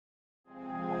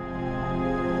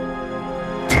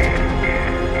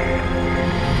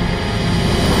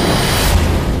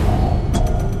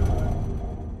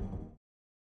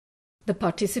the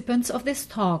participants of this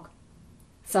talk.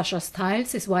 Sasha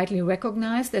Stiles is widely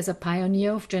recognized as a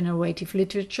pioneer of generative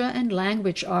literature and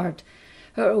language art.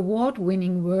 Her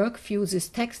award-winning work fuses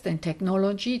text and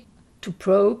technology to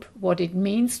probe what it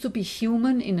means to be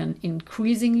human in an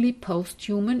increasingly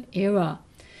post-human era.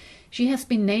 She has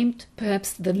been named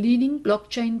perhaps the leading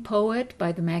blockchain poet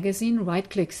by the magazine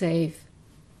RightClickSave.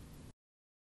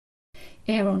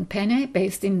 Penne,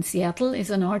 based in Seattle, is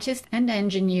an artist and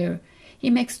engineer. He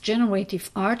makes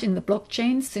generative art in the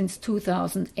blockchain since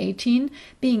 2018,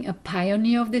 being a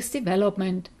pioneer of this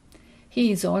development.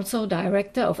 He is also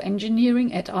director of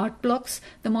engineering at ArtBlocks,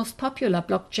 the most popular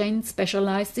blockchain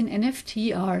specialized in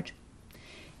NFT art.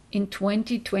 In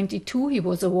 2022, he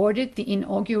was awarded the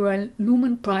inaugural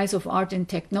Lumen Prize of Art and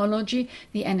Technology,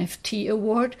 the NFT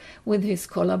Award, with his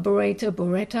collaborator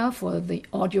Boretta for the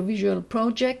audiovisual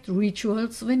project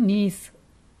Rituals Venice.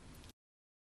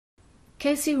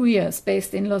 Reas,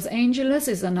 based in Los Angeles,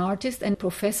 is an artist and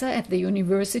professor at the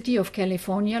University of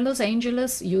California, Los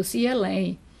Angeles,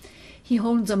 UCLA. He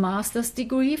holds a master's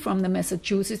degree from the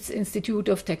Massachusetts Institute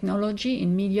of Technology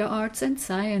in Media Arts and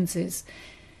Sciences.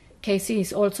 Casey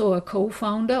is also a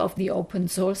co-founder of the open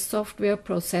source software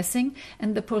Processing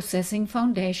and the Processing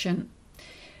Foundation.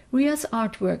 Reas'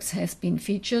 artworks has been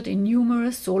featured in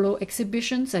numerous solo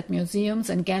exhibitions at museums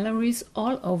and galleries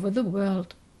all over the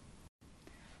world.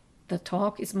 The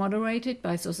talk is moderated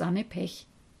by Susanne Paech.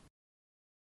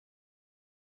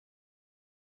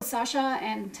 Sasha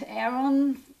and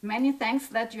Aaron, many thanks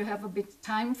that you have a bit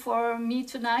time for me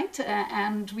tonight,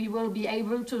 and we will be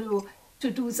able to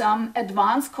do some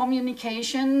advanced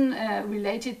communication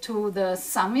related to the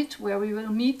summit where we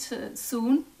will meet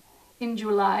soon in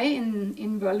July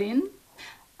in Berlin.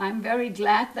 I'm very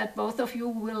glad that both of you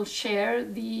will share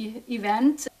the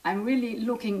event. I'm really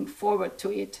looking forward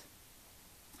to it.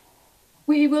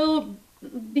 We will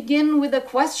begin with a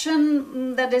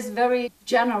question that is very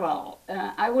general.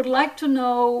 I would like to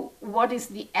know what is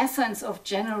the essence of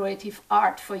generative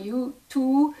art for you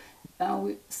two.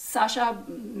 Sasha,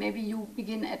 maybe you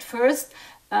begin at first.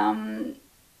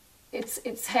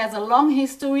 It has a long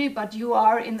history, but you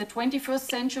are in the 21st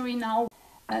century now.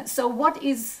 So what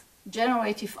is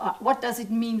generative art? What does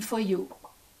it mean for you?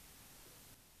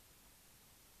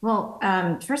 Well,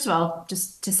 first of all,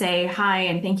 just to say hi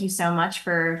and thank you so much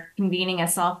for convening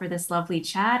us all for this lovely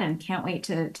chat, and can't wait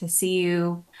to see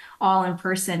you all in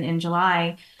person in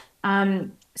July.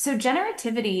 So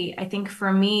generativity, I think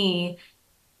for me,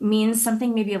 means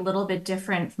something maybe a little bit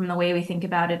different from the way we think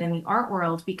about it in the art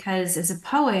world, because as a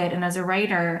poet and as a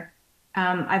writer,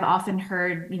 I've often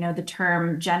heard, the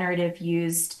term generative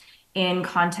used in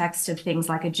context of things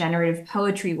like a generative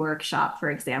poetry workshop, for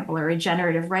example, or a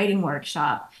generative writing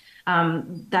workshop.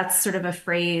 That's sort of a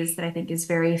phrase that I think is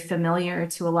very familiar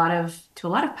to a lot of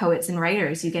poets and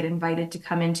writers. You get invited to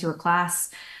come into a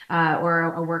class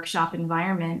or a workshop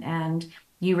environment, and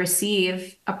you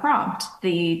receive a prompt.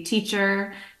 The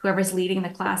teacher, whoever's leading the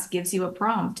class, gives you a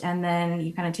prompt, and then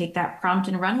you kind of take that prompt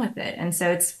and run with it. And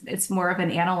so it's more of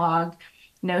an analog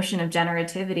notion of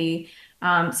generativity.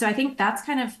 So I think that's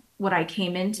kind of what I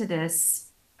came into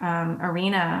this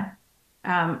arena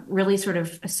really sort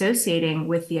of associating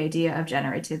with the idea of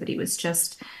generativity, was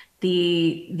just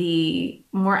the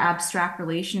more abstract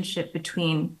relationship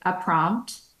between a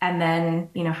prompt and then,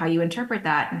 how you interpret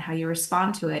that and how you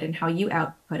respond to it and how you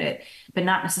output it, but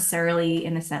not necessarily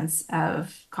in the sense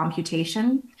of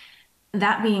computation.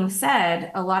 That being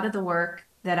said, a lot of the work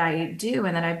that I do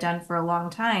and that I've done for a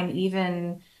long time,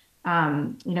 even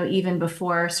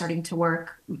before starting to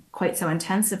work quite so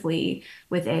intensively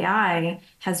with AI,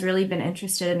 has really been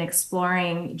interested in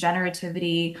exploring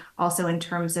generativity also in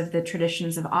terms of the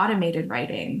traditions of automated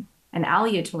writing and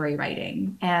aleatory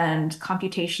writing and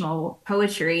computational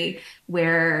poetry,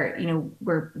 where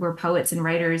where poets and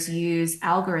writers use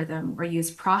algorithm or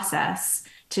use process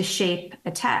to shape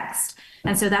a text.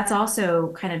 And so that's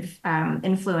also kind of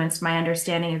influenced my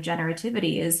understanding of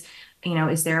generativity. Is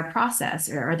there a process,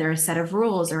 or are there a set of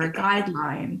rules or a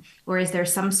guideline, or is there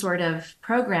some sort of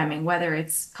programming, whether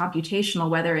it's computational,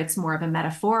 whether it's more of a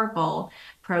metaphorical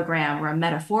program or a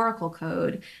metaphorical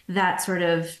code that sort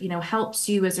of, helps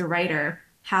you as a writer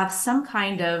have some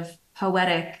kind of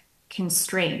poetic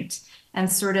constraint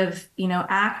and sort of,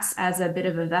 acts as a bit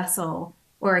of a vessel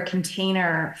or a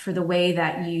container for the way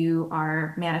that you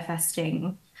are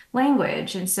manifesting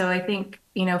language. And so I think,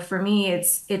 for me,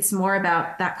 it's more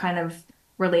about that kind of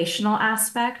relational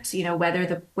aspect,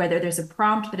 whether there's a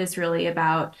prompt that is really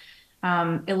about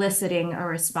eliciting a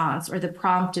response, or the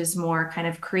prompt is more kind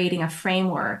of creating a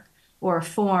framework or a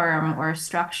form or a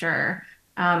structure.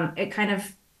 It kind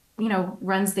of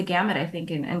runs the gamut, I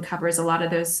think, and covers a lot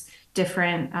of those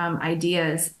different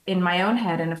ideas in my own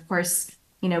head. And of course,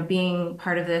 being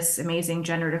part of this amazing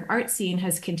generative art scene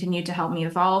has continued to help me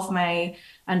evolve my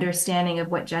understanding of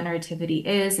what generativity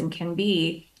is and can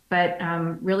be. But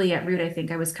really at root, I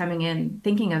think I was coming in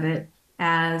thinking of it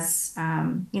as,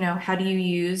 how do you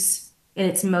use, in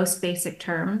its most basic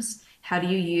terms, how do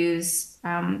you use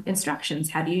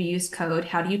instructions? How do you use code?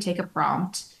 How do you take a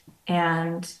prompt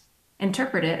and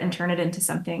interpret it and turn it into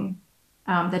something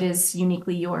that is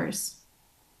uniquely yours?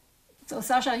 So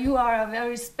Sasha, you are a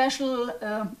very special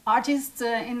artist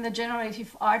in the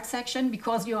generative art section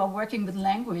because you are working with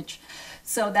language.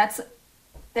 So that's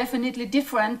definitely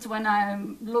different when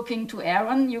I'm looking to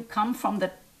Aaron. You come from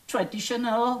the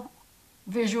traditional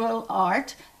visual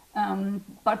art,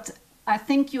 but I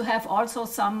think you have also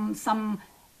some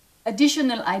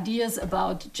additional ideas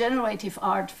about generative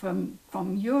art from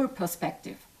your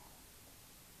perspective.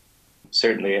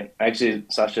 Certainly. Actually,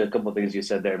 Sasha, a couple of things you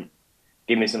said there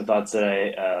gave me some thoughts that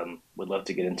I would love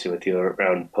to get into with you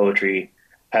around poetry,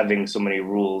 having so many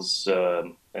rules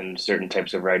and certain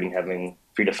types of writing having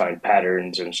predefined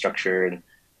patterns and structure and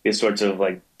these sorts of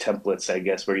like templates, I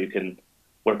guess, where you can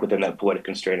work within that poetic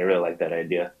constraint. I really like that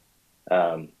idea.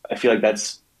 I feel like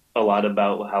that's a lot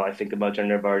about how I think about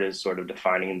generative art is sort of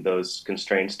defining those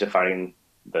constraints, defining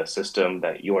the system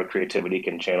that your creativity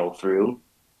can channel through.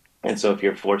 And so if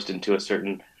you're forced into a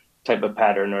certain type of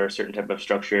pattern or a certain type of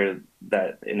structure,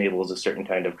 that enables a certain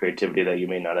kind of creativity that you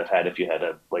may not have had if you had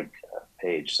a blank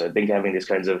page. So I think having these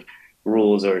kinds of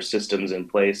rules or systems in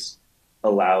place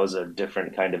allows a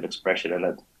different kind of expression. And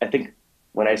that, I think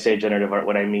when I say generative art,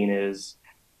 what I mean is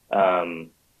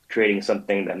creating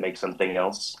something that makes something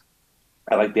else.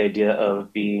 I like the idea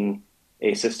of being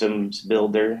a systems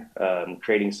builder,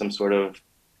 creating some sort of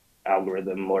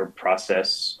algorithm or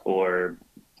process or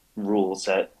rule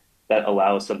set that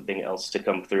allows something else to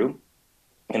come through.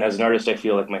 And as an artist, I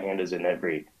feel like my hand is in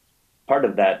every part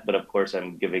of that, but of course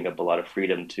I'm giving up a lot of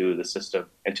freedom to the system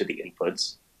and to the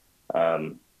inputs.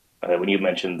 When you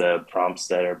mentioned the prompts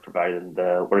that are provided in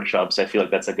the workshops, I feel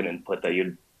like that's like an input that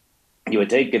you would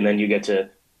take, and then you get to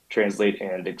translate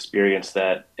and experience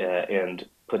that and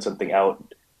put something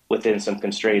out within some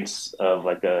constraints of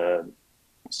like a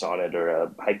sonnet or a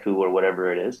haiku or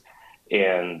whatever it is.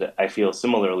 And I feel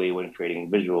similarly when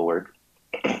creating visual work,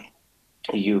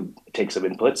 you take some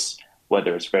inputs,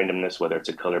 whether it's randomness, whether it's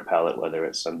a color palette, whether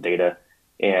it's some data,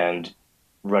 and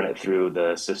run it through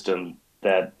the system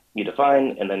that you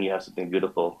define, and then you have something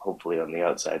beautiful, hopefully, on the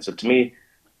outside. So to me,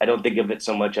 I don't think of it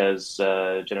so much as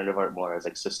generative art, more as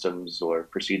like systems or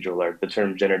procedural art. The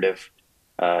term generative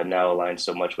now aligns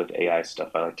so much with AI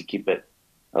stuff. I like to keep it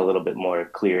a little bit more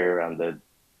clear around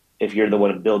if you're the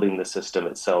one building the system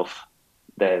itself,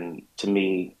 then to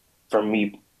me, for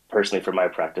me personally, for my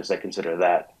practice, I consider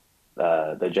that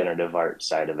the generative art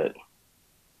side of it.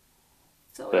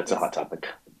 So that's a hot topic.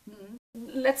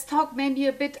 Let's talk maybe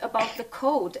a bit about the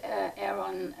code,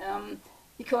 Aaron,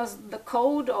 because the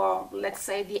code, or let's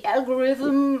say the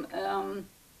algorithm,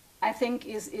 I think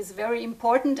is very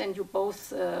important, and you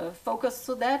both focus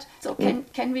to that. So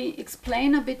can we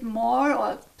explain a bit more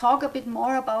or talk a bit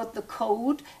more about the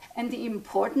code and the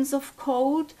importance of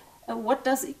code? What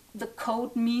does the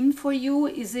code mean for you?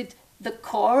 Is it the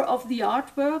core of the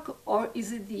artwork, or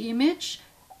is it the image?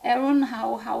 Aaron,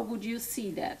 how would you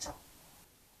see that?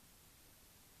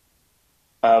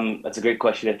 That's a great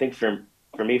question. I think for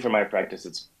me, for my practice,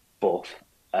 it's both.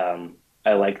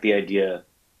 I like the idea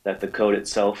that the code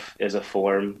itself is a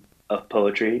form of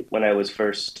poetry. When I was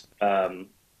first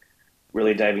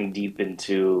really diving deep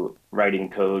into writing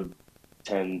code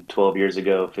 10, 12 years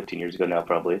ago, 15 years ago now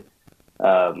probably,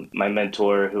 my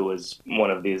mentor, who was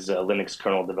one of these Linux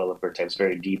kernel developer types,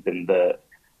 very deep in the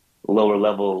lower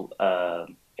level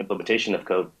implementation of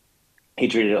code, he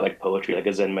treated it like poetry, like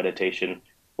a Zen meditation.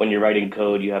 When you're writing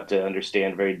code, you have to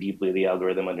understand very deeply the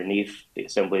algorithm underneath, the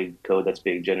assembly code that's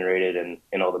being generated,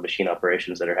 and all the machine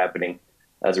operations that are happening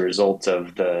as a result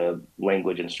of the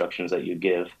language instructions that you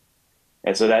give.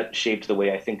 And so that shaped the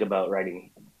way I think about writing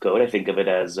code. I think of it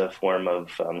as a form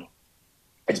of,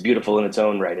 it's beautiful in its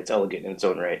own right, it's elegant in its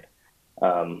own right.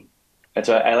 And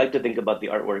so I like to think about the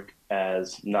artwork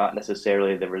as not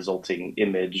necessarily the resulting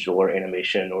image or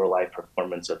animation or live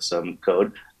performance of some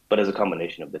code, but as a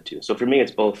combination of the two. So for me,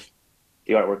 it's both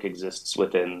the artwork exists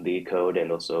within the code and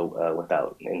also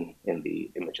without in the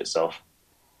image itself.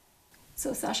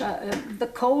 So Sasha, the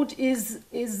code is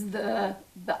the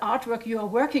artwork you are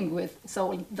working with,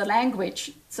 so the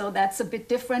language. So that's a bit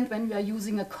different when we are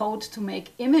using a code to make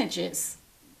images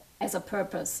as a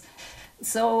purpose.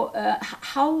 So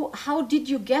how did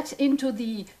you get into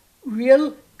the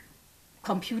real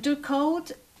computer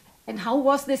code? And how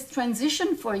was this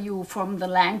transition for you from the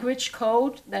language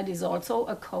code that is also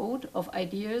a code of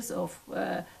ideas of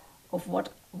what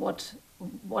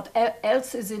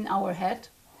else is in our head?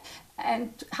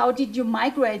 And how did you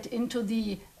migrate into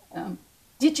the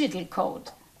digital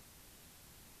code?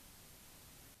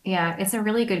 Yeah, it's a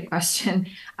really good question.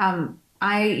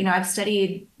 I've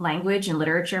studied language and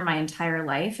literature my entire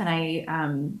life, and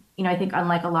I think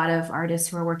unlike a lot of artists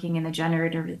who are working in the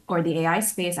generative or the AI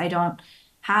space, I don't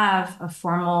have a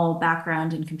formal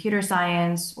background in computer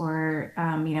science or,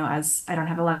 as I don't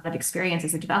have a lot of experience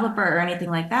as a developer or anything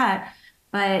like that.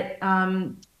 But,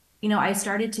 I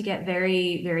started to get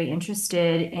very, very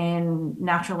interested in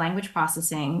natural language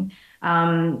processing.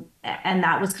 And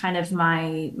that was kind of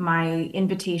my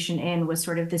invitation in, was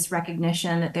sort of this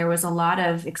recognition that there was a lot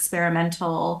of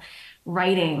experimental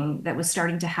writing that was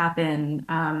starting to happen,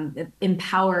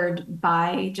 empowered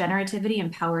by generativity,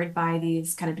 empowered by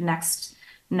these kind of next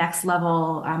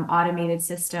level automated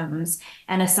systems.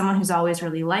 And as someone who's always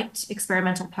really liked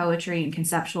experimental poetry and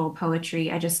conceptual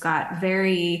poetry, I just got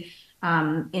very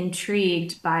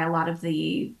intrigued by a lot of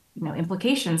the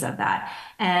implications of that.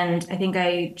 And I think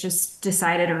I just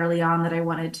decided early on that I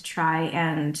wanted to try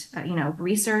and,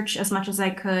 research as much as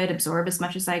I could, absorb as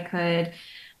much as I could.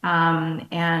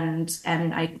 And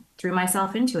I threw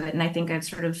myself into it. And I think I've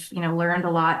sort of, learned a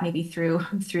lot maybe through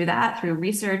that, through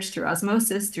research, through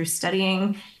osmosis, through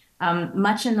studying,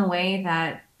 much in the way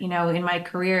that, in my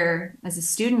career as a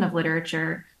student of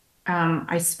literature,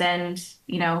 I've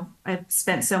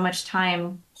spent so much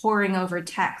time poring over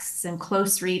texts and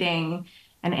close reading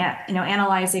and,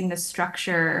 analyzing the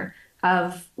structure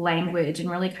of language and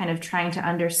really kind of trying to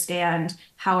understand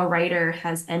how a writer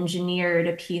has engineered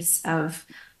a piece of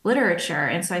literature.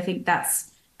 And so I think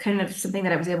that's kind of something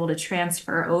that I was able to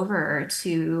transfer over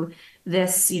to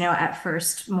this, at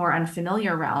first more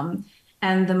unfamiliar realm.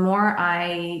 And the more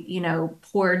I,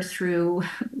 poured through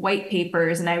white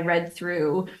papers and I read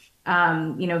through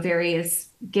various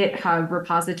GitHub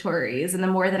repositories, and the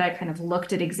more that I kind of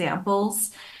looked at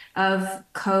examples of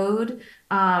code,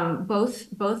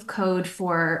 both code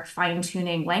for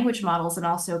fine-tuning language models and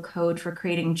also code for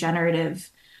creating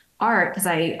generative art, because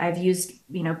I've used,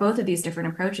 both of these different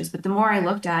approaches. But the more I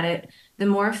looked at it, the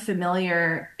more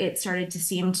familiar it started to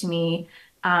seem to me,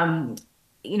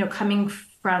 coming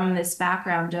from this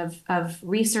background of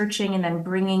researching and then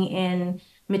bringing in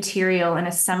material and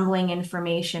assembling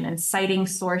information and citing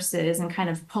sources and kind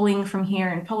of pulling from here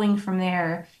and pulling from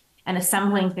there and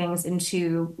assembling things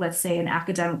into, let's say, an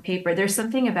academic paper. There's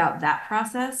something about that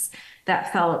process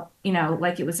that felt,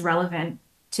 like it was relevant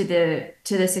to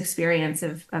this experience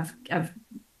of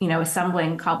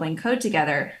assembling, cobbling code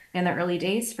together in the early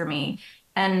days for me.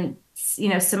 And,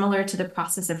 similar to the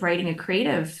process of writing a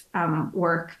creative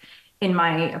work in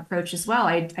my approach as well.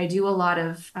 I do a lot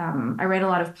of, I write a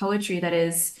lot of poetry that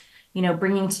is,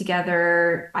 bringing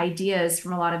together ideas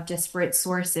from a lot of disparate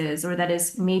sources, or that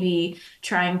is maybe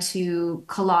trying to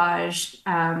collage,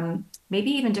 maybe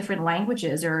even different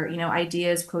languages or,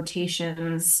 ideas,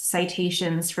 quotations,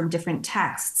 citations from different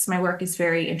texts. My work is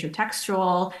very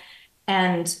intertextual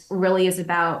and really is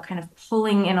about kind of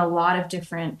pulling in a lot of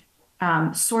different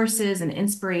sources and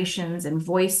inspirations and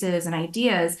voices and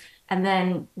ideas, and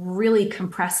then really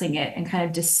compressing it and kind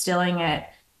of distilling it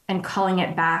and calling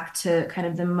it back to kind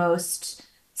of the most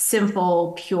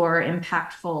simple, pure,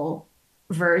 impactful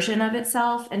version of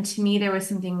itself. And to me, there was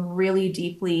something really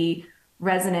deeply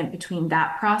resonant between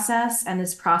that process and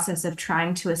this process of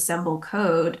trying to assemble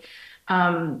code.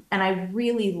 And I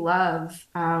really love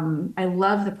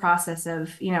the process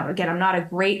of, again, I'm not a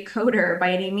great coder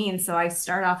by any means, so I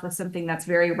start off with something that's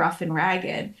very rough and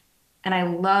ragged. And I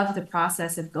love the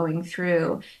process of going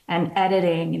through and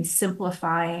editing and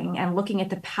simplifying and looking at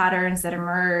the patterns that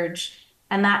emerge.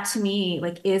 And that to me,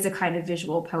 is a kind of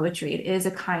visual poetry. It is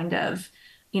a kind of,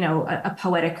 a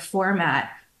poetic format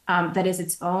that is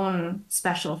its own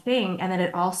special thing. And then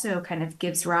it also kind of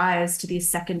gives rise to these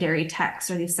secondary texts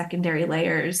or these secondary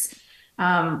layers,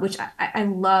 which I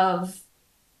love.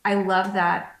 I love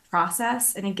that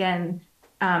process. And again,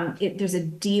 there's a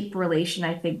deep relation,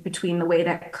 I think, between the way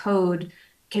that code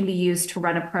can be used to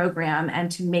run a program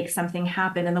and to make something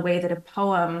happen, and the way that a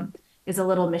poem is a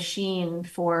little machine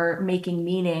for making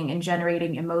meaning and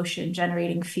generating emotion,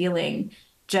 generating feeling,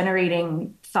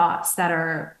 generating thoughts that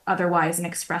are otherwise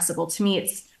inexpressible. To me,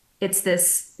 it's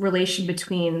this relation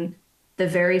between the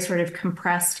very sort of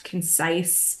compressed,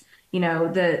 concise,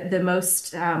 the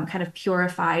most kind of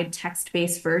purified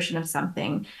text-based version of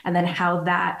something, and then how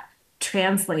that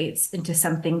translates into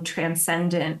something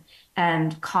transcendent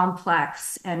and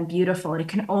complex and beautiful. And it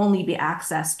can only be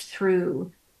accessed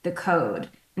through the code.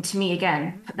 And to me,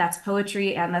 again, that's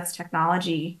poetry and that's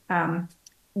technology.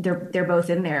 They're both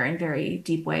in there in very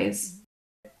deep ways.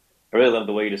 I really love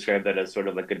the way you describe that as sort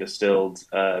of like a distilled,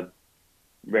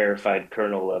 rarefied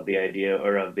kernel of the idea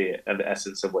or of the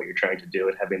essence of what you're trying to do,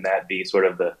 and having that be sort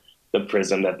of the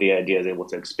prism that the idea is able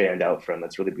to expand out from.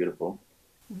 That's really beautiful.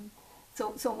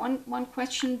 So one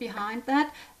question behind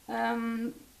that.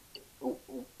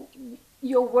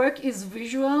 Your work is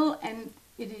visual and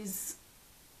it is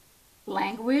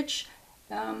language.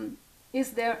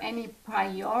 Is there any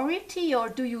priority, or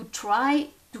do you try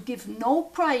to give no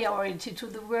priority to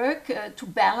the work to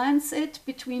balance it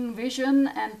between vision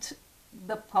and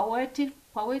the poetry,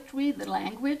 the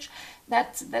language?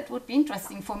 That would be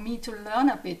interesting for me to learn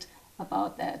a bit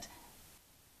about that.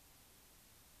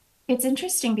 It's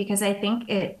interesting because I think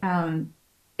it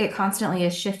constantly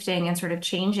is shifting and sort of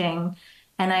changing.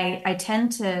 And I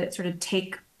tend to sort of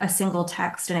take a single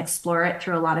text and explore it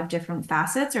through a lot of different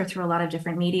facets or through a lot of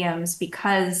different mediums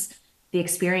because the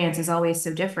experience is always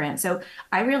so different. So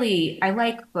I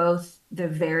like both the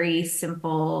very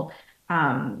simple,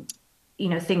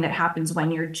 thing that happens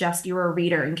when you're a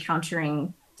reader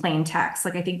encountering plain text.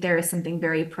 Like I think there is something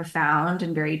very profound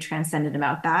and very transcendent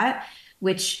about that,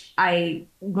 which I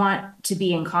want to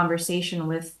be in conversation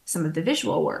with some of the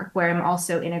visual work, where I'm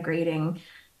also integrating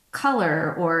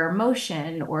color or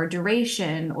motion or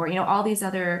duration or all these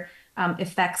other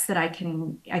effects that I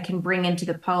can bring into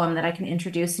the poem, that I can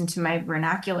introduce into my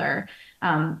vernacular,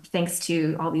 thanks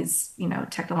to all these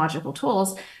technological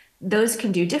tools. Those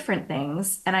can do different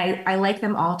things, and I like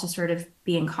them all to sort of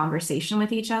be in conversation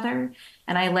with each other.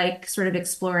 And I like sort of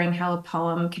exploring how a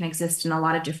poem can exist in a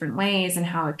lot of different ways and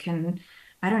how it can,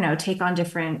 I don't know, take on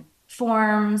different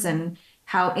forms, and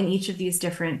how in each of these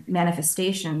different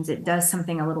manifestations, it does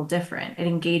something a little different. It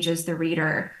engages the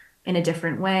reader in a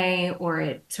different way, or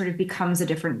it sort of becomes a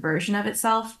different version of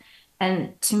itself.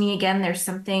 And to me, again, there's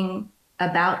something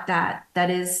about that that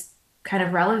is kind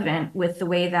of relevant with the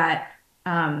way that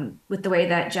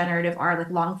generative art, like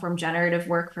long form generative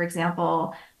work, for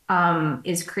example,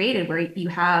 is created, where you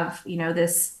have,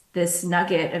 this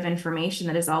nugget of information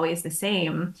that is always the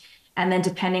same. And then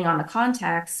depending on the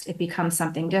context, it becomes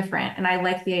something different. And I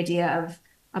like the idea of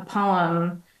a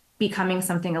poem becoming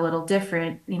something a little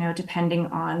different, depending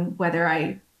on whether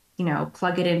I,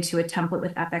 plug it into a template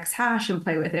with FX hash and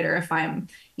play with it, or if I'm,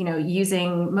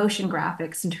 using motion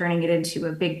graphics and turning it into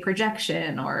a big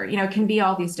projection, or, it can be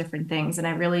all these different things. And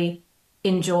I really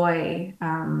enjoy,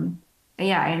 I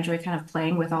enjoy kind of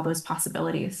playing with all those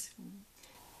possibilities.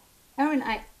 Erin,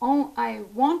 I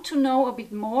want to know a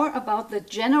bit more about the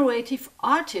Generative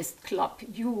Artist Club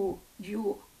you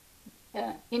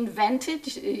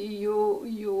invented,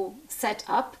 you set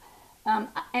up.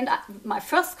 My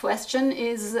first question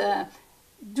is,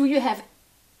 do you have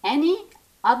any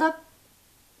other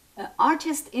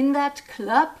artist in that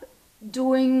club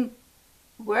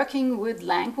working with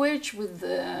language, with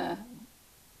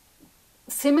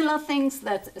similar things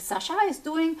that Sasha is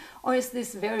doing, or is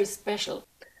this very special?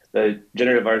 The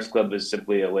Generative Arts Club is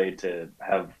simply a way to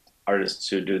have artists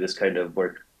who do this kind of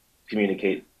work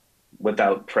communicate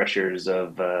without pressures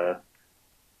of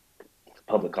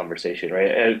public conversation, right?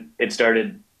 And it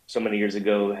started so many years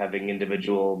ago, having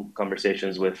individual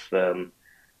conversations with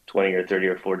 20 or 30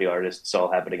 or 40 artists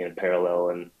all happening in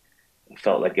parallel, and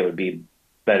felt like it would be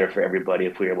better for everybody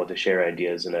if we were able to share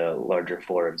ideas in a larger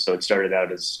forum. So it started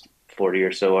out as 40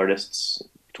 or so artists,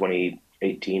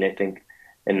 2018, I think,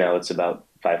 and now it's about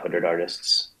 500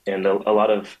 artists, and a lot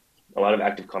of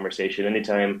active conversation.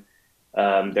 Anytime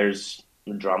there's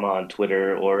drama on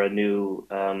Twitter, or a new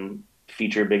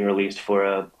feature being released for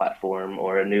a platform,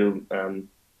 or a new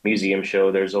museum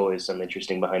show, there's always some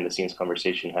interesting behind the scenes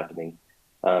conversation happening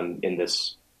in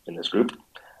this group.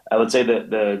 I would say that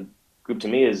the group to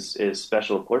me is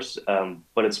special, of course,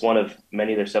 but it's one of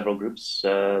many. There's several groups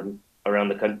around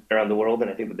the world,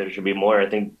 and I think that there should be more. I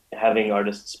think having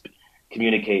artists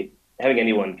communicate, having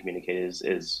anyone communicate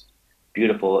is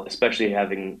beautiful, especially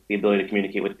having the ability to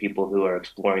communicate with people who are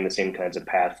exploring the same kinds of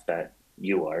paths that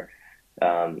you are.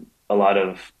 A lot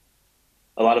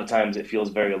of times it feels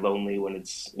very lonely when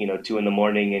it's 2 a.m.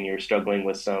 and you're struggling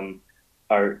with some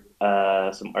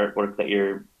artwork that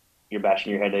you're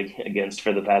bashing your head against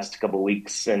for the past couple of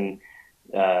weeks, and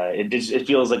it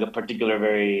feels like a particular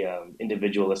very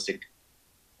individualistic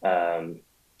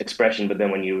expression. But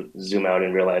then when you zoom out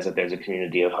and realize that there's a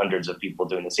community of hundreds of people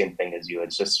doing the same thing as you,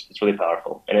 it's really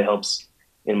powerful, and it helps,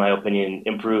 in my opinion,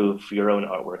 improve your own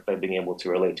artwork by being able to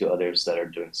relate to others that are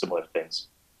doing similar things.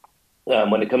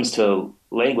 When it comes to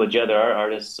language, yeah, there are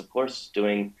artists, of course,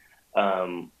 doing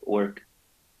work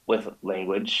with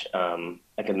language.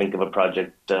 I can think of a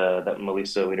project that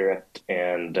Melissa Wiederrecht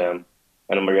and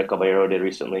Ana Maria Caballero did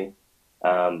recently.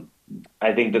 Um,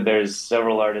 I think that there's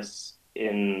several artists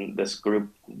in this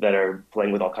group that are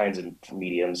playing with all kinds of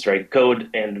mediums, right? Code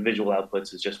and visual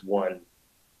outputs is just one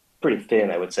pretty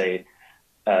thin, I would say,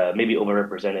 maybe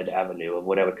overrepresented avenue of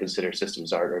what I would consider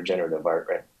systems art or generative art,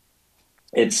 right?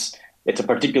 It's it's a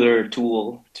particular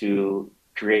tool to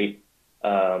create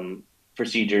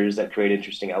procedures that create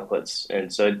interesting outputs,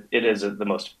 and so it is the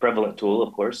most prevalent tool,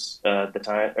 of course, at the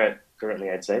time, currently,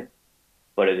 I'd say,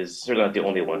 but it is certainly not the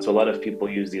only one. So a lot of people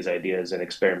use these ideas and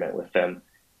experiment with them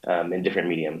in different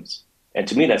mediums, and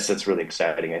to me, that's really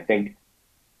exciting. I think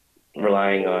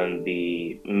relying on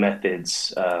the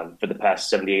methods for the past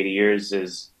 70, 80 years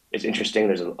is interesting.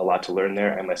 There's a lot to learn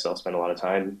there. I myself spend a lot of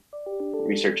time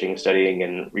researching, studying,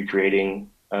 and recreating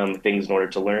things in order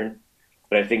to learn.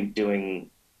 But I think doing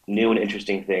new and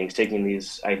interesting things, taking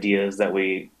these ideas that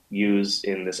we use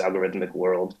in this algorithmic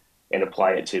world and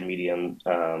apply it to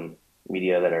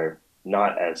media that are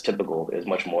not as typical is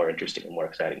much more interesting and more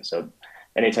exciting. So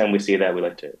anytime we see that, we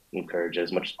like to encourage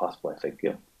as much as possible, I think.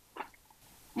 Yeah.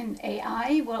 And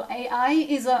AI, well, AI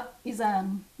is a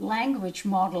language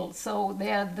model, so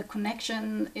there the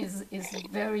connection is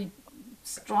very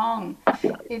strong.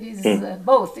 It is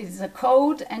both. It is a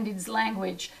code and it's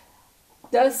language.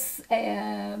 Does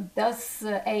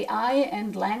AI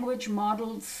and language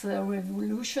models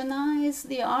revolutionize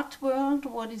the art world?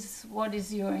 What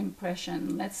is your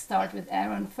impression? Let's start with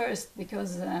Aaron first,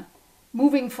 because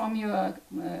moving from your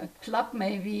club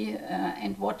maybe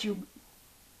and what you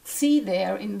see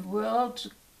there in the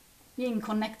world, being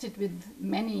connected with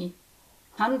many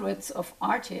hundreds of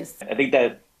artists. I think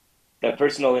that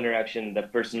personal interaction,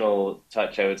 that personal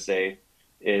touch, I would say,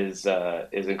 is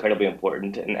incredibly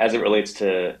important. And as it relates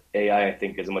to AI, I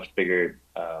think is a much bigger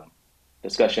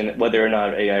discussion. Whether or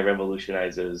not AI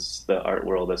revolutionizes the art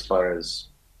world as far as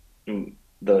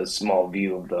the small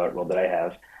view of the art world that I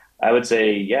have, I would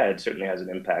say, yeah, it certainly has an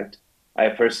impact. I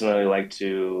personally like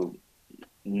to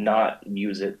not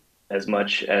use it as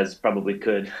much as probably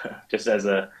could, just as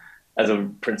a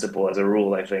principle, as a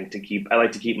rule. I like to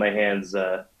keep my hands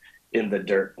in the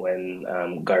dirt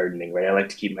when gardening, right? I like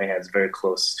to keep my hands very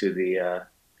close to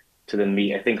the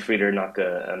meat. I think Frieder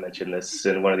Naka mentioned this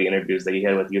in one of the interviews that he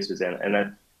had with you, Susanne,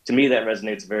 and to me that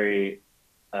resonates very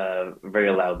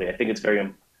loudly. I think it's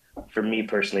for me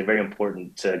personally, very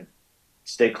important to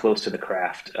stay close to the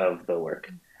craft of the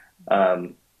work.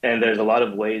 And there's a lot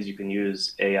of ways you can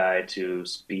use AI to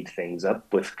speed things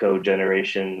up with code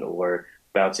generation or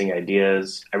bouncing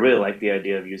ideas. I really like the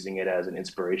idea of using it as an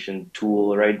inspiration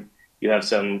tool, right? You have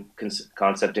some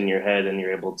concept in your head and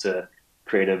you're able to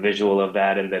create a visual of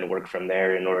that and then work from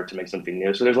there in order to make something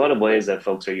new. So there's a lot of ways that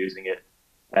folks are using it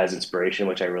as inspiration,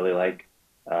 which I really like.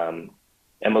 Um,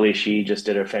 Emily, she just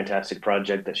did a fantastic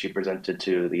project that she presented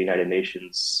to the United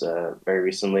Nations very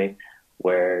recently,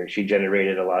 where she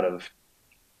generated a lot of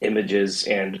images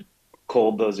and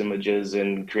culled those images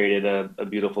and created a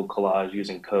beautiful collage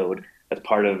using code as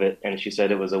part of it. And she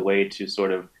said it was a way to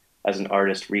sort of, as an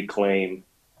artist, reclaim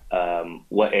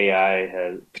what AI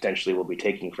has, potentially will be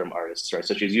taking from artists, right?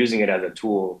 So she's using it as a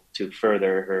tool to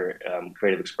further her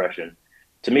creative expression.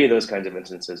 To me, those kinds of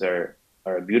instances are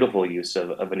a beautiful use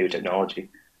of a new technology.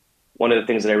 One of the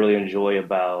things that I really enjoy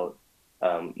about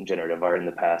generative art in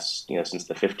the past, since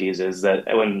the 50s, is that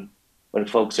when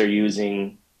folks are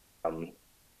using um,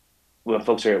 when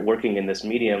folks are working in this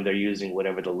medium, they're using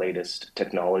whatever the latest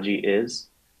technology is.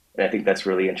 And I think that's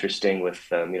really interesting with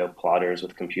plotters,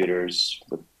 with computers,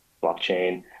 with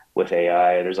blockchain, with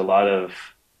AI. There's a lot of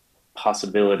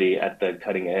possibility at the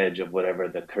cutting edge of whatever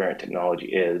the current technology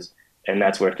is. And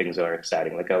that's where things are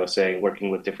exciting. Like I was saying,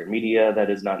 working with different media that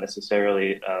is not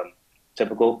necessarily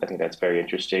typical. I think that's very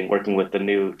interesting. Working with the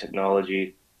new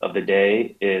technology of the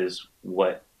day is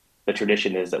what the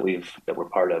tradition is that we're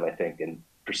part of, I think, and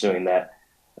pursuing that,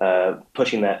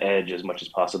 pushing that edge as much as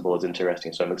possible is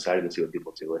interesting. So I'm excited to see what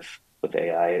people do with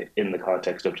AI in the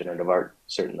context of generative art,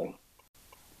 certainly.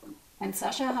 And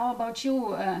Sasha, how about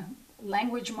you?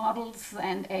 Language models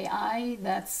and AI,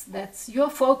 that's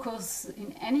your focus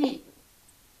in any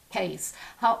case.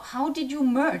 How did you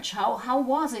merge? How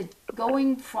was it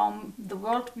going from the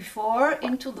world before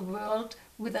into the world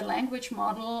with a language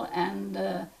model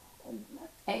and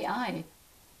AI?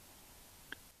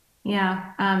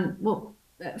 Yeah. Well,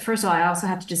 first of all, I also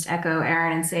have to just echo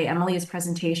Aaron and say Emily's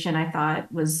presentation I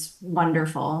thought was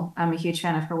wonderful. I'm a huge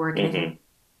fan of her work, and I Hmm. think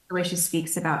the way she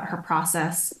speaks about her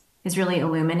process is really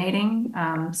illuminating.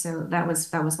 So that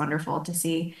was wonderful to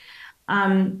see.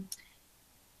 Um,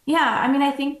 yeah, I mean,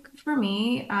 I think for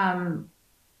me,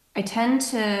 I tend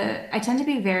to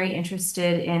be very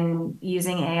interested in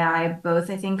using AI, both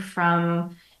I think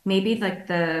from maybe like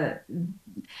the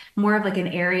more of like an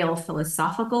aerial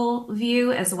philosophical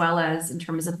view, as well as in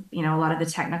terms of, a lot of the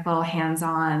technical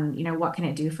hands-on, what can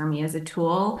it do for me as a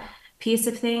tool piece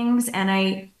of things. And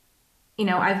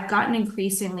I've gotten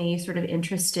increasingly sort of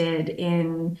interested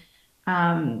in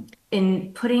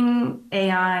putting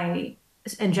AI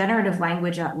and generative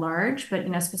language at large, but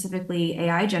specifically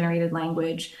AI generated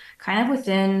language, kind of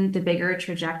within the bigger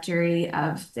trajectory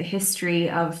of the history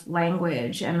of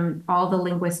language and all the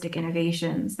linguistic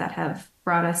innovations that have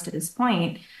brought us to this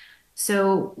point.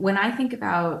 So when I think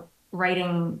about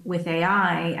writing with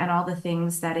AI and all the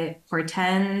things that it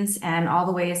portends and all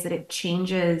the ways that it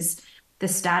changes the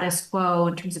status quo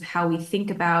in terms of how we think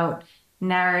about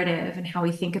narrative and how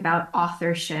we think about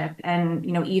authorship and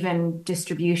even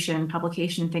distribution,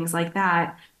 publication, things like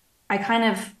that,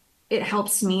 it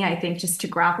helps me, I think, just to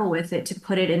grapple with it, to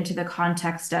put it into the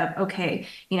context of, okay,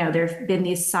 there have been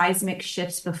these seismic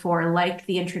shifts before, like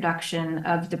the introduction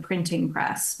of the printing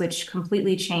press, which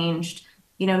completely changed,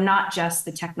 not just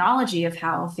the technology of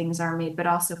how things are made, but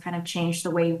also kind of changed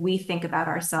the way we think about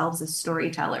ourselves as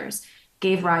storytellers,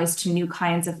 gave rise to new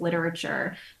kinds of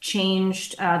literature,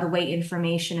 changed the way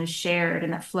information is shared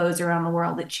and that flows around the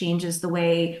world. It changes the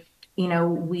way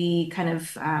we kind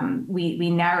of we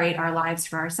narrate our lives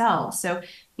for ourselves. So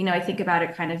I think about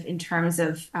it kind of in terms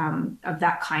of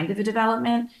that kind of a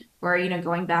development, where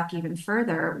going back even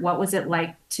further, what was it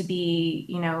like to be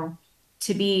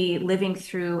living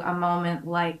through a moment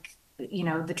like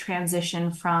the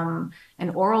transition from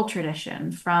an oral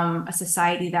tradition, from a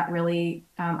society that really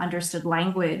understood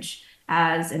language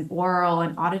as an oral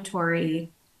and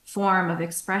auditory form of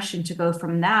expression, to go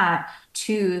from that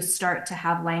to start to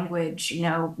have language,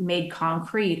 made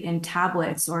concrete in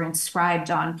tablets or inscribed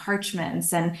on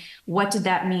parchments. And what did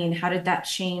that mean? How did that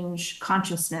change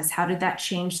consciousness? How did that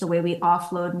change the way we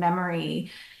offload memory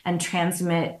and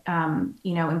transmit,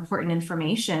 important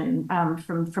information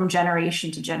from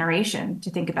generation to generation? To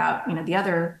think about,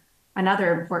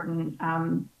 another important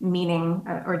meaning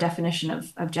or definition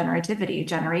of generativity,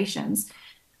 generations.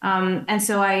 And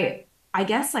so I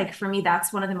guess, like, for me,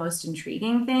 that's one of the most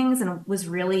intriguing things, and was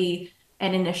really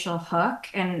an initial hook,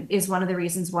 and is one of the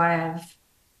reasons why I've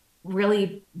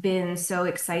really been so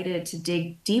excited to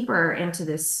dig deeper into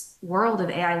this world of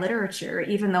AI literature,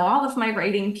 even though all of my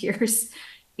writing peers,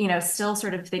 still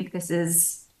sort of think this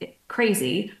is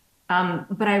crazy.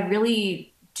 But I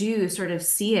really do sort of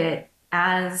see it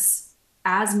as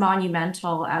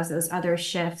monumental as those other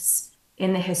shifts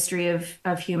in the history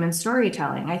of human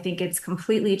storytelling. I think it's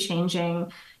completely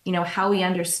changing, how we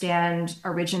understand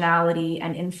originality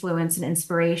and influence and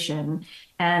inspiration,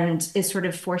 and is sort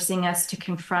of forcing us to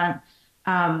confront,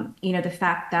 the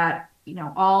fact that,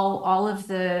 all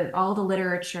the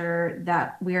literature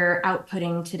that we're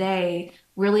outputting today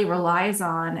really relies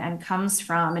on and comes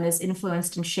from and is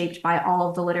influenced and shaped by all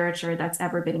of the literature that's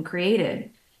ever been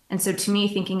created. And so to me,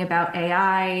 thinking about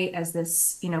AI as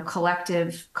this,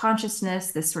 collective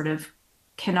consciousness, this sort of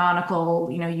canonical,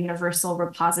 universal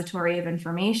repository of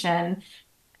information,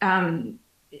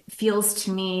 feels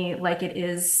to me like it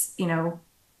is,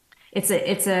 it's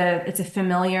a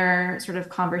familiar sort of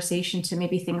conversation to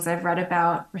maybe things I've read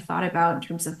about or thought about in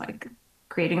terms of like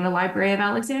creating the Library of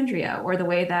Alexandria, or the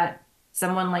way that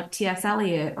someone like T.S.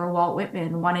 Eliot or Walt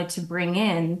Whitman wanted to bring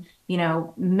in,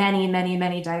 many, many,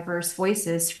 many diverse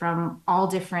voices from all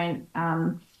different,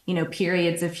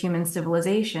 periods of human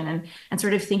civilization, and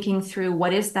sort of thinking through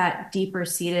what is that deeper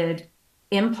seated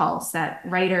impulse that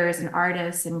writers and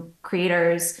artists and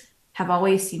creators have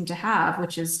always seemed to have,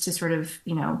 which is to sort of,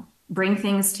 bring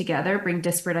things together, bring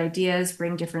disparate ideas,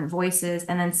 bring different voices,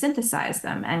 and then synthesize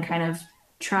them and kind of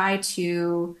try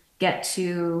to get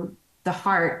to the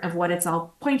heart of what it's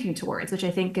all pointing towards, which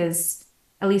I think is,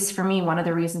 at least for me, one of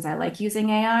the reasons I like using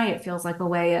AI. It feels like a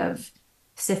way of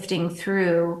sifting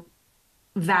through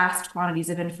vast quantities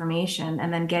of information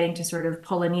and then getting to sort of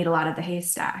pull a needle out of the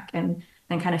haystack, and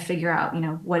then kind of figure out,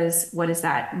 what is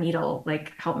that needle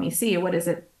like help me see? What does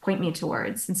it point me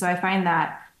towards? And so I find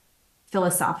that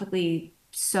philosophically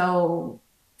so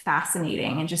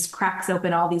fascinating, and just cracks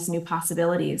open all these new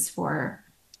possibilities for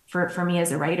me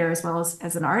as a writer, as well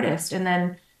as an artist. And then,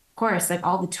 of course, like,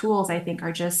 all the tools I think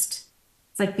are just,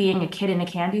 it's like being a kid in a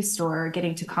candy store,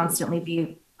 getting to constantly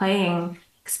be playing,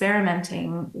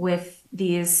 experimenting with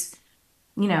these,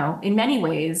 in many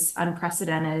ways,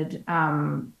 unprecedented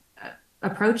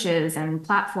approaches and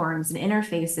platforms and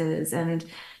interfaces. And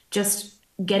just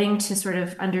getting to sort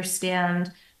of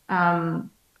understand, how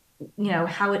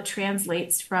it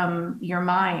translates from your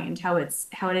mind, how it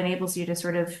enables you to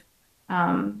sort of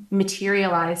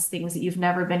materialize things that you've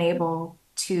never been able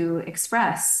to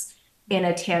express in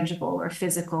a tangible or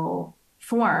physical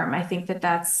form. I think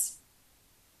that's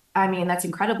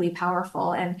incredibly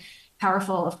powerful, and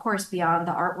powerful, of course, beyond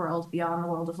the art world, beyond the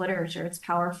world of literature. It's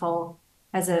powerful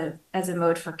as a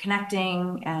mode for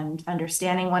connecting and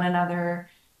understanding one another.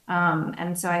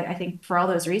 And so I think for all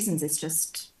those reasons, it's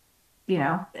just,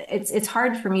 it's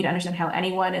hard for me to understand how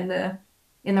anyone in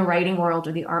the writing world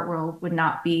or the art world would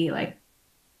not be like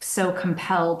so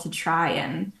compelled to try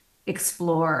and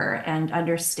explore and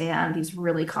understand these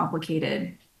really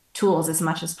complicated tools as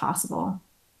much as possible.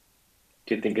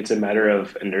 Do you think it's a matter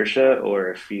of inertia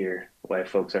or fear why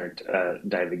folks aren't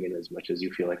diving in as much as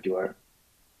you feel like you are?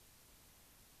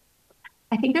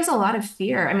 I think there's a lot of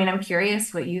fear. I mean, I'm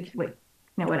curious what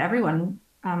everyone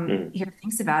here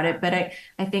thinks about it, but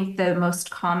I think the most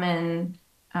common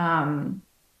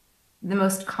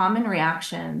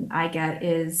reaction I get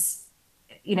is,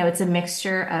 it's a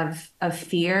mixture of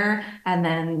fear and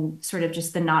then sort of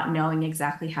just the not knowing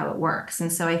exactly how it works.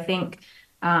 And so I think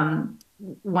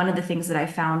one of the things that I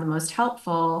found the most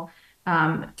helpful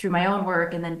through my own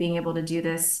work, and then being able to do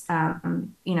this,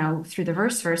 through the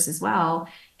Verse as well,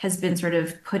 has been sort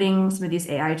of putting some of these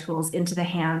AI tools into the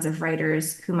hands of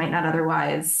writers who might not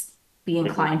otherwise be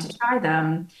inclined to try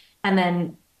them. And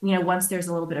then, once there's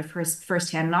a little bit of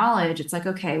firsthand knowledge, it's like,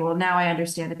 okay, well, now I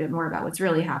understand a bit more about what's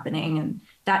really happening. And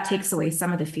that takes away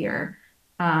some of the fear.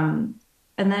 And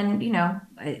then,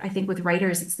 I think with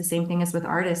writers, it's the same thing as with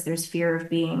artists. There's fear of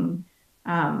being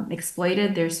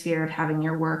exploited. There's fear of having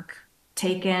your work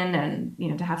taken, and,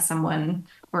 to have someone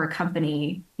or a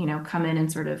company, come in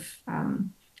and sort of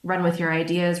run with your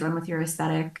ideas, run with your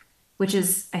aesthetic, which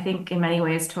is, I think, in many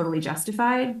ways totally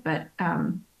justified. But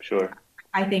Sure.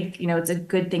 I think, it's a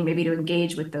good thing maybe to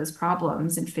engage with those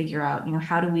problems and figure out,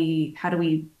 how do we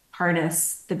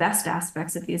harness the best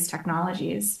aspects of these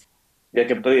technologies? Yeah, I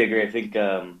completely agree. I think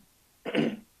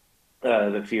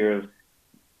the fear of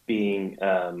being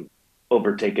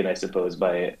overtaken, I suppose,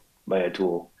 by a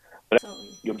tool. But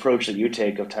the approach that you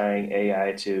take of tying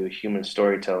AI to human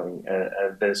storytelling,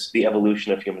 the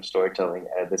evolution of human storytelling,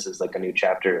 this is like a new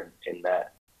chapter in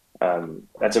that.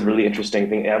 That's a really interesting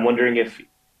thing. And I'm wondering if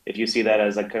you see that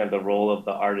as like kind of the role of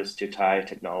the artist to tie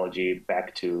technology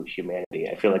back to humanity.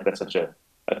 I feel like that's such a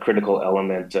critical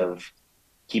element of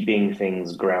keeping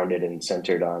things grounded and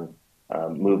centered on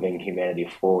moving humanity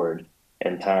forward,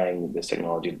 and tying this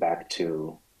technology back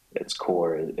to its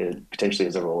core. It potentially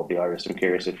is the role of the artist. I'm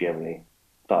curious if you have any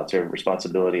thoughts or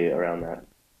responsibility around that.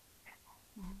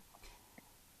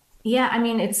 Yeah, I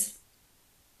mean, it's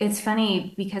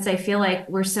funny because I feel like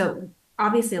we're so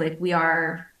obviously, like, we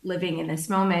are living in this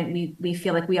moment. We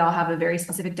feel like we all have a very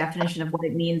specific definition of what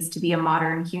it means to be a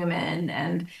modern human,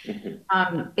 and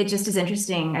it just is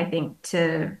interesting, I think,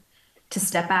 to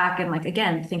step back and, like,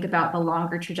 again, think about the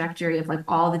longer trajectory of, like,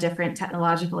 all the different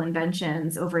technological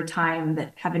inventions over time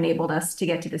that have enabled us to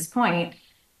get to this point.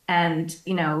 And,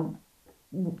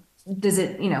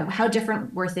 how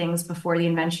different were things before the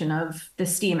invention of the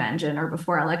steam engine, or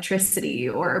before electricity,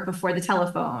 or before the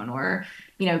telephone, or,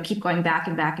 keep going back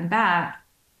and back and back.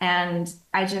 And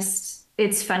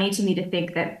it's funny to me to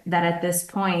think that at this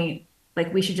point,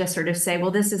 like, we should just sort of say,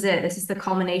 well, this is it. This is the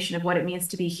culmination of what it means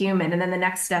to be human. And then the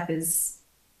next step is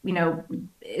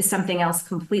something else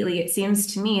completely. It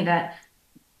seems to me that,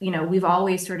 we've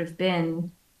always sort of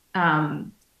been,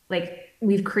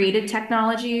 we've created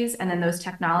technologies, and then those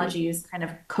technologies kind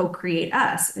of co-create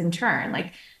us in turn.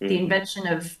 Like, the invention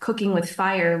of cooking with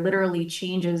fire literally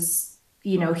changes,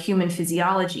 human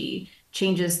physiology,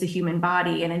 changes the human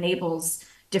body, and enables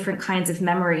different kinds of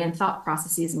memory and thought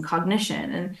processes and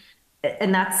cognition.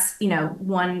 And that's,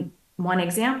 one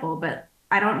example, but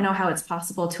I don't know how it's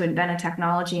possible to invent a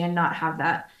technology and not have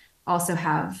that also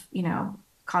have,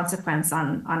 consequence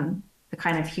on the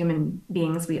kind of human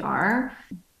beings we are.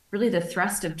 Really, the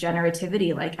thrust of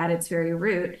generativity, like, at its very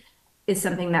root, is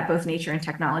something that both nature and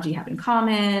technology have in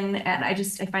common. And I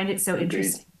find it so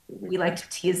interesting. We like to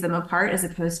tease them apart as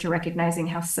opposed to recognizing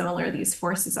how similar these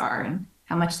forces are and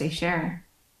how much they share.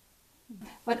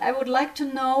 But I would like to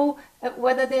know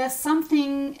whether there's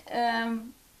something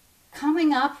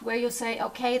coming up where you say,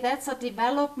 okay, that's a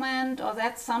development, or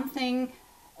that's something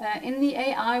in the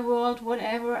AI world,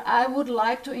 whatever, I would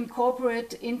like to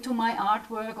incorporate into my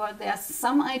artwork, or there's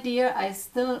some idea I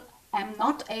still am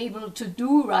not able to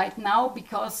do right now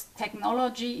because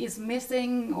technology is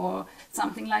missing or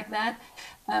something like that.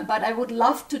 But I would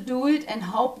love to do it and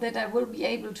hope that I will be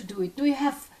able to do it. Do you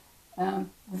have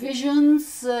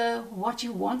visions, what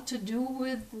you want to do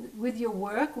with your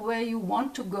work, where you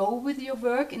want to go with your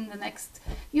work in the next.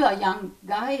 You are young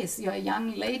guys, you are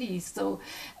young ladies, so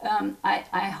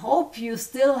I hope you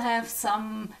still have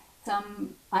some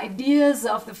ideas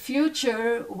of the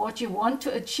future, what you want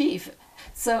to achieve.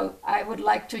 So I would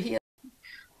like to hear.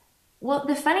 Well,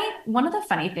 one of the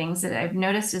funny things that I've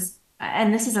noticed is,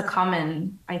 and this is a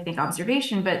common, I think,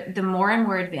 observation, but the more and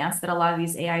more advanced that a lot of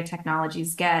these AI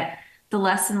technologies get, the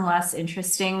less and less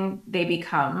interesting they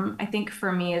become, I think,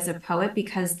 for me as a poet,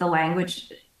 because the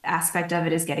language aspect of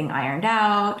it is getting ironed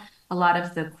out. A lot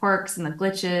of the quirks and the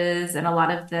glitches and a lot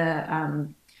of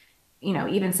the,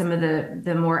 even some of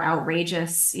the more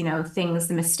outrageous, things,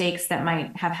 the mistakes that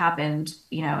might have happened,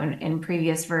 in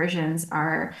previous versions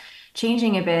are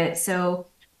changing a bit. So,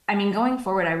 I mean, going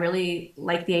forward, I really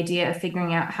like the idea of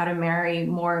figuring out how to marry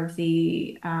more of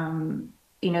the,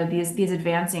 these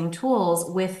advancing tools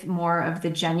with more of the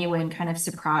genuine kind of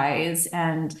surprise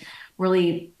and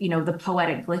really, the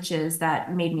poetic glitches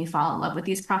that made me fall in love with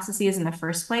these processes in the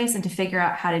first place, and to figure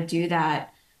out how to do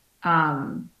that,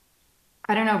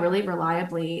 I don't know, really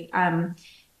reliably,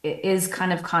 is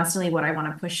kind of constantly what I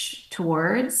want to push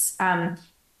towards.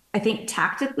 I think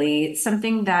tactically,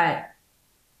 something that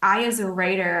as a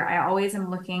writer, I always am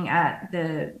looking at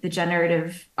the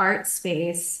generative art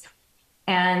space.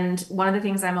 And one of the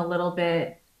things I'm a little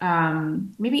bit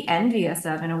maybe envious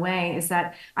of in a way is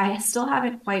that I still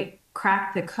haven't quite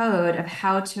cracked the code of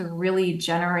how to really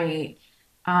generate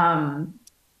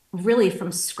really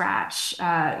from scratch,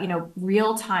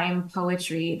 real-time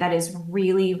poetry that is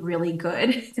really, really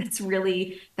good.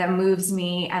 That moves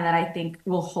me and that I think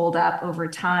will hold up over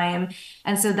time.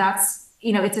 And so that's,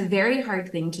 it's a very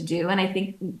hard thing to do. And I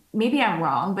think maybe I'm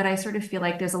wrong, but I sort of feel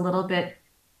like there's a little bit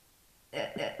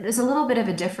of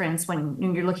a difference when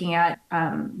you're looking at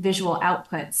visual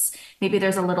outputs. Maybe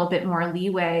there's a little bit more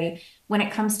leeway when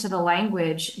it comes to the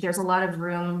language. There's a lot of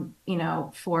room,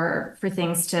 for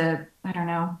things to, I don't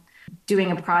know,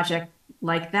 doing a project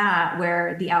like that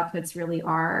where the outputs really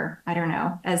are, I don't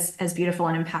know, as beautiful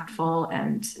and impactful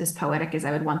and as poetic as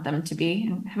I would want them to be.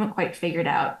 And I haven't quite figured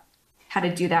out how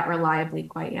to do that reliably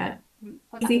quite yet.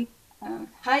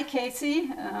 Hi, Casey.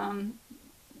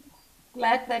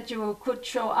 Glad that you could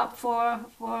show up for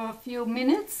a few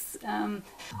minutes.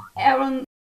 Aaron,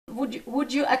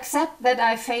 would you accept that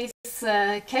I face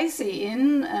Casey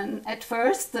in at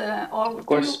first, or of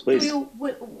course, please.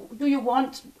 Do you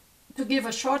want to give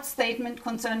a short statement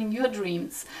concerning your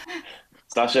dreams?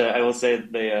 Sasha, I will say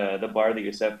the bar that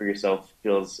you set for yourself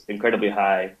feels incredibly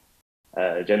high,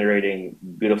 generating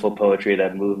beautiful poetry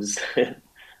that moves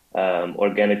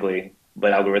organically,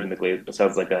 but algorithmically. It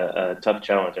sounds like a tough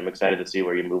challenge. I'm excited to see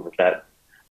where you move with that.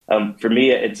 For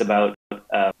me, it's about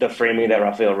the framing that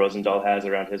Raphael Rosendahl has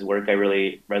around his work. I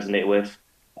really resonate with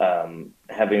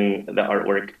having the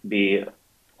artwork be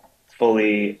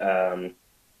fully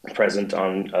present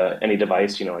on any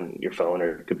device, on your phone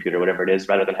or computer, whatever it is,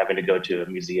 rather than having to go to a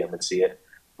museum and see it.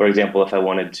 For example, if I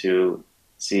wanted to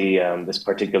see this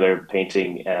particular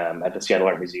painting at the Seattle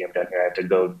Art Museum down here, I have to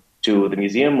go to the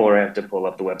museum, or I have to pull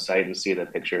up the website and see the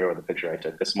picture or the picture I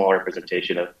took, a small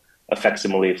representation of a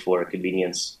facsimile for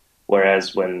convenience.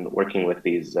 Whereas when working with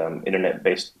these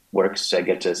internet-based works, I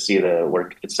get to see the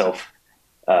work itself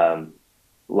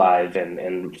live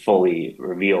and fully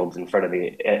revealed in front of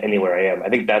me anywhere I am. I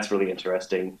think that's really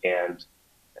interesting, and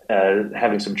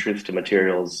having some truth to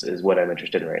materials is what I'm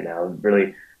interested in right now.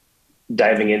 Really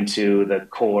diving into the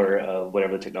core of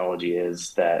whatever the technology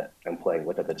is that I'm playing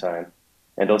with at the time.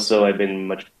 And also I've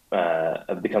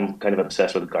become kind of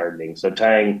obsessed with gardening. So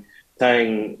tying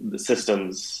the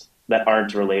systems that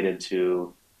aren't related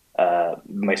to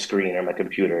my screen or my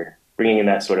computer, bringing in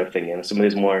that sort of thing in. Some of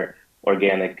these more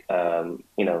organic,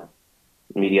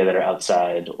 media that are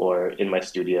outside or in my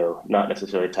studio, not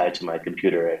necessarily tied to my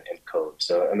computer and code.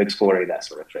 So I'm exploring that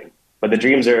sort of thing. But the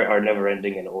dreams are never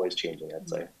ending and always changing, I'd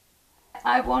say.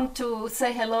 I want to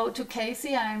say hello to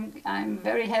Casey. I'm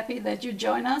very happy that you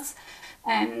join us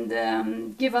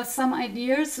and give us some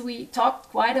ideas. We talked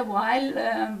quite a while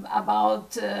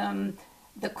about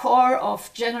the core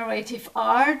of generative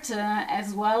art,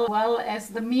 as well as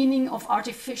the meaning of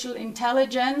artificial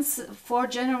intelligence for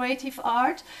generative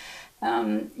art.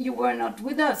 You were not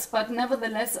with us, but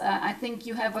nevertheless, I think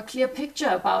you have a clear picture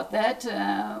about that,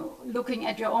 looking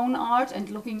at your own art and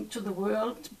looking to the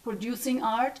world producing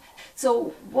art.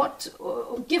 So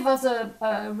give us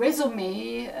a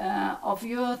resume of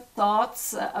your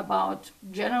thoughts about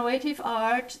generative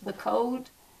art, the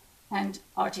code, and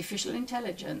artificial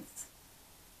intelligence.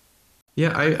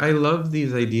 Yeah, I love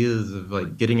these ideas of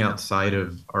like getting outside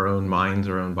of our own minds,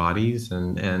 our own bodies,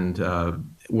 and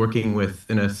working with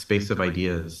in a space of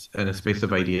ideas, and a space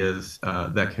of ideas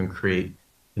that can create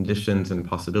conditions and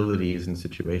possibilities and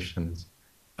situations.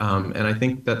 And I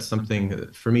think that's something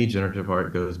that, for me, generative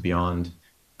art goes beyond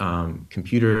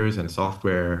computers and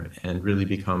software and really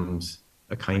becomes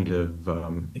a kind of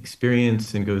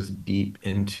experience and goes deep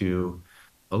into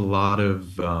a lot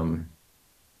of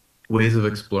ways of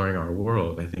exploring our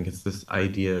world. I think it's this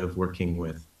idea of working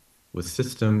with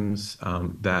systems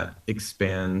that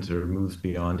expands or moves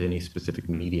beyond any specific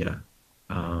media.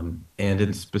 And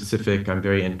in specific, I'm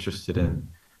very interested in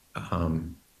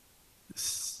um,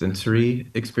 sensory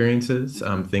experiences,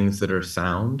 things that are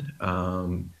sound,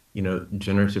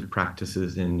 generative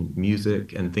practices in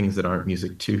music and things that aren't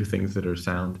music too, things that are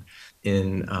sound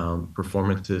in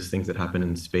performances, things that happen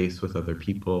in space with other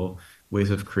people, ways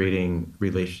of creating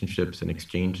relationships and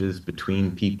exchanges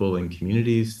between people and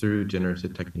communities through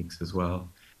generative techniques as well.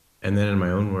 And then in my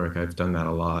own work, I've done that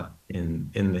a lot in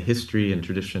the history and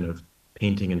tradition of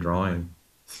painting and drawing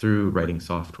through writing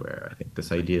software. I think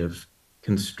this idea of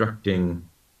constructing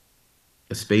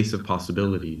a space of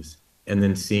possibilities and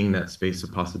then seeing that space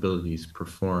of possibilities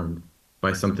performed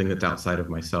by something that's outside of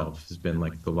myself has been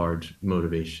like the large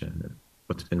motivation and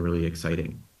what's been really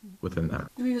exciting within that.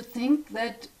 Do you think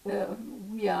that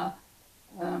we are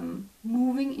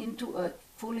moving into a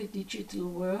fully digital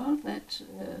world, that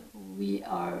we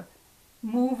are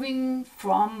moving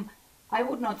from, I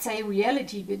would not say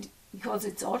reality, but because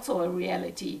it's also a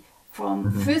reality,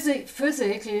 from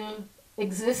physical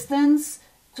existence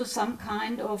to some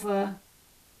kind of a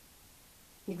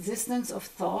existence of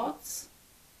thoughts?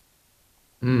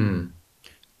 Mm.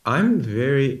 I'm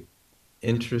very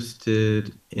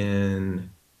interested in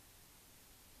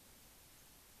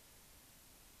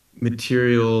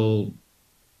material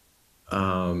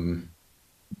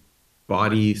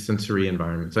body sensory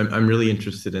environments. I'm really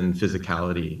interested in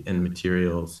physicality and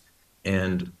materials.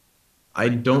 And I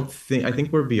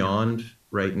think we're beyond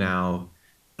right now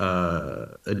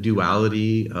a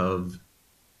duality of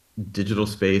digital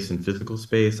space and physical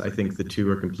space. I think the two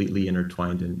are completely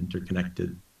intertwined and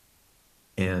interconnected.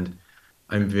 And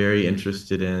I'm very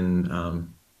interested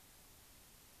in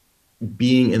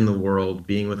being in the world,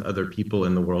 being with other people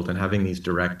in the world, and having these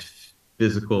direct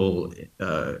physical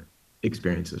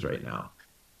experiences right now.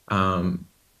 Um,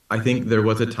 I think there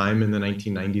was a time in the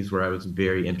 1990s where I was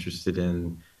very interested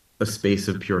in a space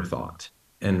of pure thought.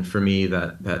 And for me,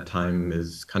 that time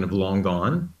is kind of long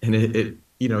gone. And it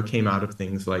came out of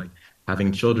things like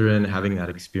having children, having that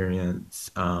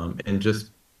experience, and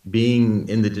just being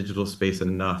in the digital space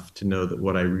enough to know that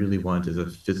what I really want is a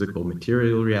physical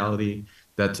material reality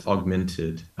that's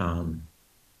augmented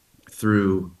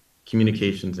through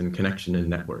communications and connection and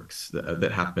networks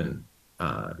that happen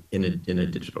in a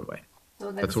digital way.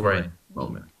 So that's where I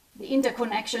moment. The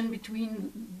interconnection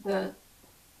between the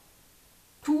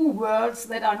two worlds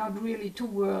that are not really two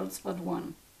worlds but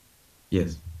one.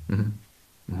 Yes. Mm-hmm.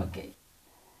 Mm-hmm. Okay.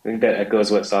 I think that echoes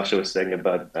what Sasha was saying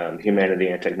about humanity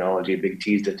and technology being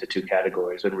teased into two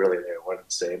categories, when really they're one and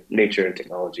the same. Nature and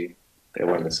technology, they're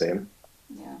one and the same.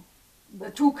 Yeah.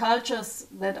 The two cultures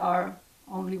that are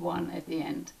only one at the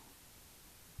end.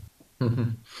 Mm-hmm.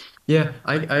 Yeah,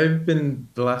 I've been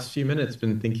the last few minutes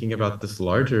been thinking about this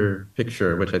larger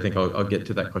picture, which I think I'll get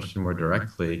to that question more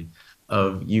directly.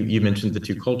 Of you mentioned the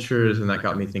two cultures, and that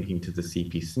got me thinking to the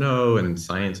CP Snow and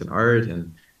science and art.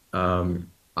 And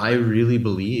I really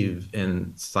believe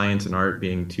in science and art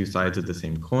being two sides of the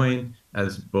same coin,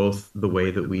 as both the way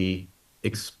that we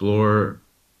explore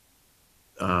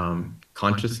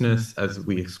consciousness, as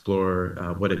we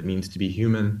explore what it means to be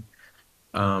human.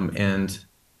 And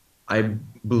I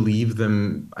believe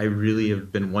them. I really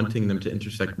have been wanting them to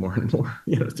intersect more and more.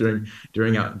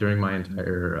 During my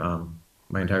entire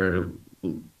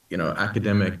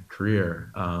academic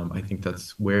career. I think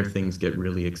that's where things get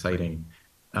really exciting.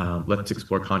 Let's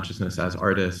explore consciousness as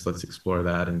artists. Let's explore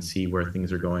that and see where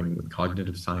things are going with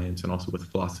cognitive science and also with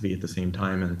philosophy at the same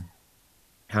time, and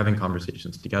having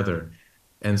conversations together.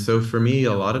 And so for me,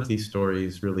 a lot of these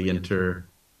stories really enter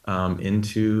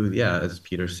into, yeah, as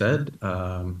Peter said,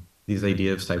 these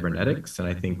idea of cybernetics. And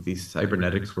I think these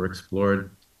cybernetics were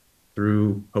explored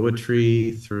through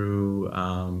poetry, through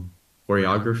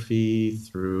choreography,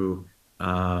 through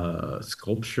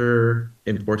sculpture,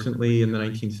 importantly in the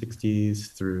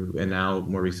 1960s, and now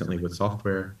more recently with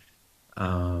software.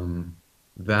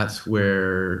 That's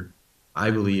where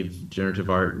I believe generative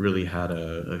art really had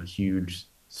a huge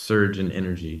surge in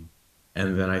energy.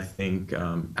 And then I think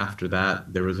after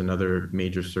that, there was another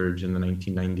major surge in the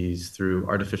 1990s through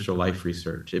artificial life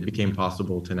research. It became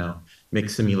possible to now make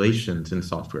simulations in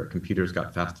software. Computers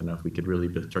got fast enough, we could really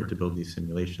start to build these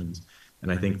simulations.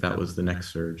 And I think that was the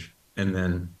next surge. And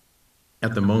then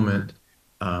at the moment,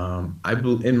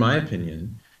 in my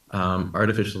opinion,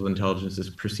 artificial intelligence is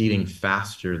proceeding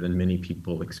faster than many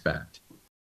people expect.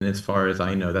 And as far as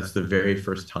I know, that's the very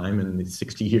first time in the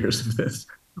 60 years of this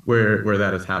where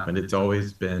that has happened. It's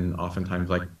always been oftentimes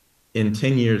like in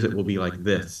 10 years, it will be like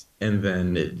this, and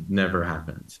then it never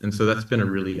happens. And so that's been a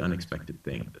really unexpected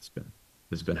thing that's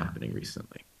been happening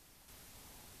recently.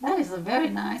 That is a very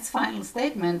nice final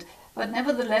statement. But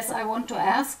nevertheless, I want to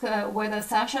ask whether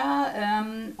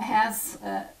Sasha has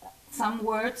some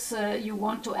words you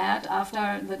want to add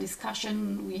after the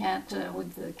discussion we had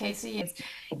with Casey.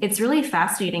 It's really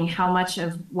fascinating how much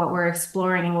of what we're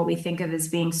exploring and what we think of as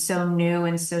being so new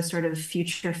and so sort of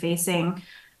future facing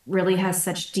really has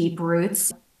such deep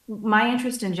roots. My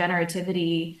interest in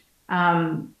generativity,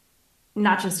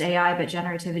 not just AI, but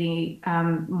generativity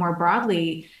more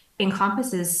broadly,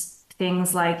 encompasses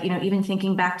things like, even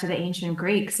thinking back to the ancient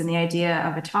Greeks and the idea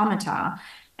of automata,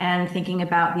 and thinking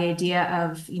about the idea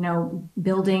of,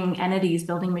 building entities,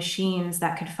 building machines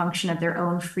that could function of their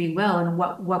own free will, and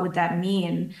what would that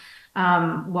mean?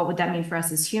 What would that mean for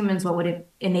us as humans? What would it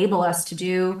enable us to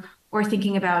do? Or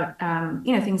thinking about,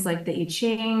 things like the I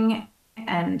Ching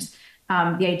and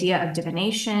the idea of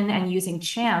divination and using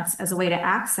chance as a way to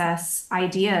access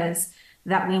ideas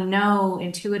that we know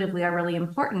intuitively are really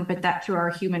important, but that through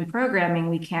our human programming,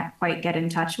 we can't quite get in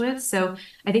touch with. So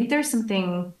I think there's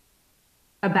something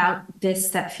about this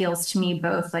that feels to me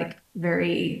both like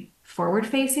very forward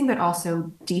facing, but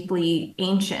also deeply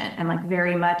ancient and like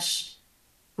very much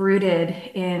rooted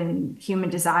in human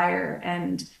desire.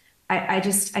 And I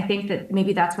think that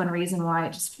maybe that's one reason why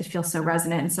it feels so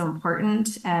resonant and so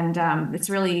important. And it's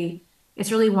really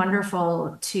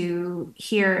wonderful to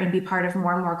hear and be part of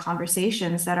more and more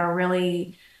conversations that are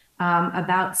really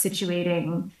about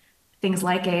situating things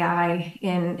like AI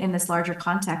in this larger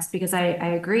context, because I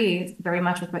agree very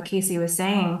much with what Casey was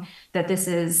saying, that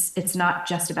it's not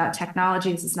just about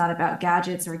technologies, it's not about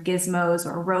gadgets or gizmos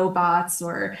or robots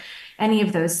or any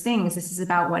of those things. This is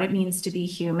about what it means to be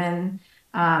human.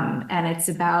 And it's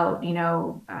about,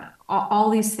 all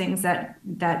these things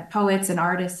that poets and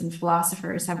artists and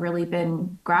philosophers have really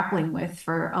been grappling with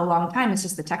for a long time. It's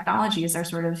just the technologies are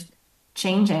sort of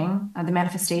changing. The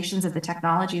manifestations of the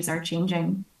technologies are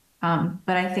changing.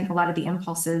 But I think a lot of the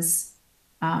impulses,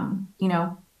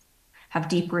 have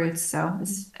deep roots. So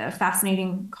it's a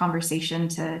fascinating conversation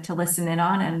to listen in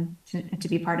on and to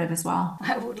be part of as well.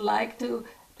 I would like to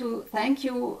thank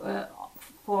you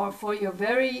for your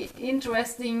very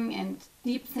interesting and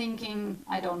deep thinking,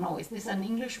 I don't know, is this an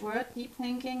English word, deep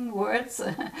thinking, words,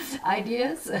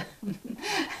 ideas?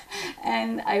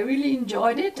 And I really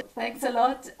enjoyed it. Thanks a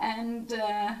lot, and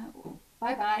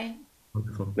bye-bye.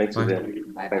 Wonderful. Thanks,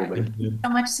 Suzanne. Bye-bye. Thank you so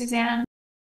much, Suzanne.